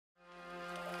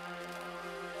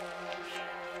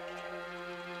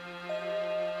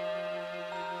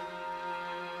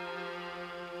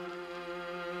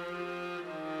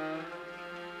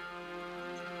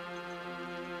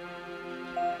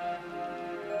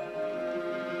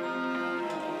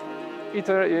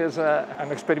ITER is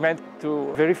an experiment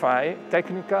to verify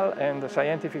technical and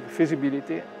scientific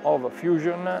feasibility of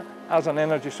fusion as an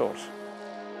energy source.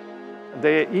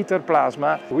 The ITER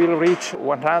plasma will reach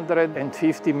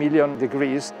 150 million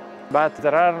degrees, but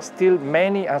there are still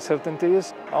many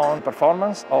uncertainties on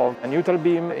performance of a neutral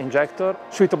beam injector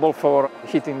suitable for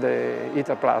heating the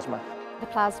ITER plasma. The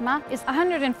plasma is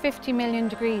 150 million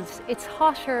degrees. It's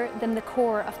hotter than the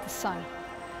core of the sun.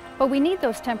 But we need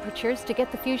those temperatures to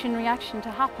get the fusion reaction to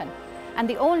happen. And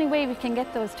the only way we can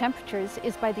get those temperatures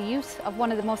is by the use of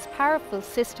one of the most powerful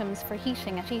systems for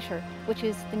heating at ITER, which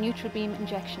is the neutral beam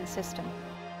injection system.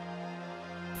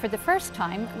 For the first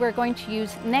time, we're going to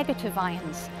use negative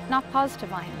ions, not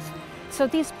positive ions. So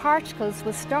these particles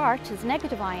will start as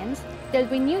negative ions, they'll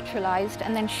be neutralized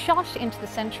and then shot into the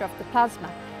center of the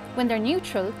plasma. When they're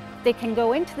neutral, they can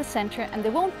go into the center and they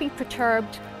won't be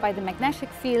perturbed by the magnetic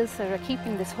fields that are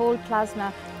keeping this whole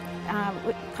plasma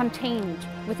contained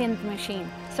within the machine.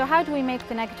 So how do we make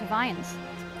the negative ions?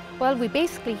 Well, we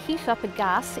basically heat up a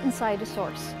gas inside a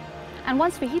source. And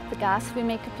once we heat the gas, we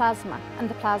make a plasma. And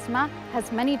the plasma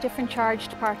has many different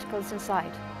charged particles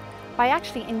inside. By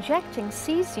actually injecting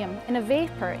cesium in a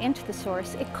vapor into the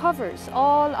source, it covers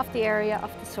all of the area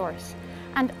of the source.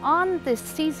 And on this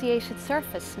cesiated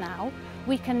surface now,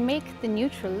 we can make the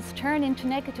neutrals turn into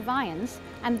negative ions,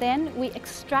 and then we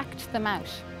extract them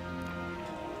out.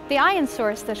 The ion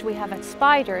source that we have at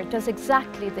SPIDER does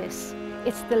exactly this.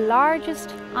 It's the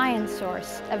largest ion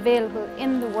source available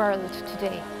in the world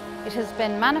today. It has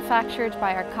been manufactured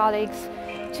by our colleagues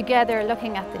together,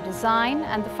 looking at the design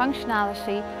and the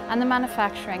functionality and the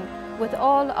manufacturing with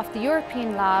all of the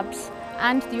European labs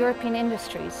and the European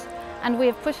industries. And we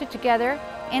have put it together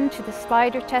into the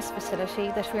SPIDER test facility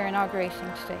that we are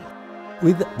inaugurating today.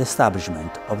 With the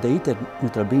establishment of the ITER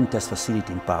neutral beam test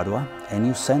facility in Padua, a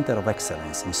new center of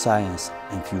excellence in science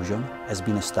and fusion has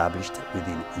been established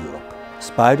within Europe.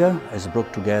 SPIDER has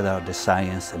brought together the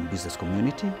science and business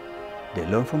community. They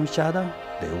learn from each other,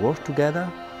 they work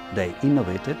together, they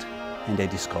innovated, and they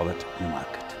discovered new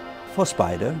market. For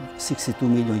SPIDER, 62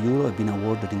 million euro have been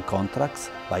awarded in contracts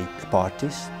by the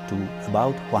parties to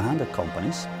about 100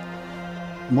 companies,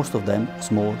 most of them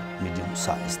small,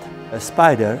 medium-sized.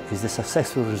 SPIDER is the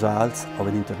successful result of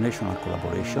an international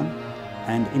collaboration,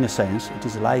 and in a sense it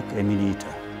is like a mini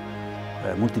ITER.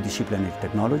 Multidisciplinary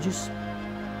technologies,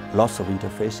 lots of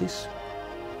interfaces,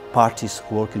 parties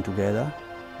working together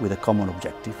with a common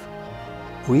objective.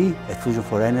 We at Fusion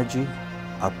for Energy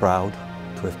are proud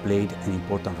to have played an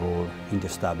important role in the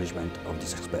establishment of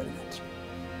this experiment.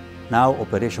 Now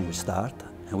operation will start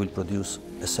and will produce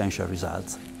essential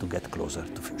results to get closer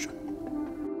to fusion.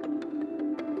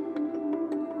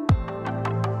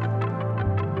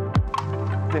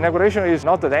 The inauguration is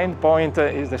not the end point,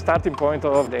 it's the starting point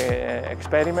of the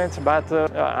experiments, but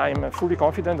I'm fully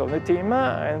confident of the team,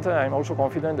 and I'm also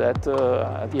confident that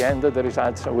at the end the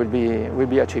results will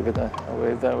be achieved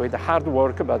with hard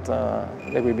work, but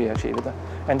they will be achieved,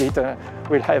 and it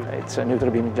will have its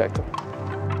neutral beam injector.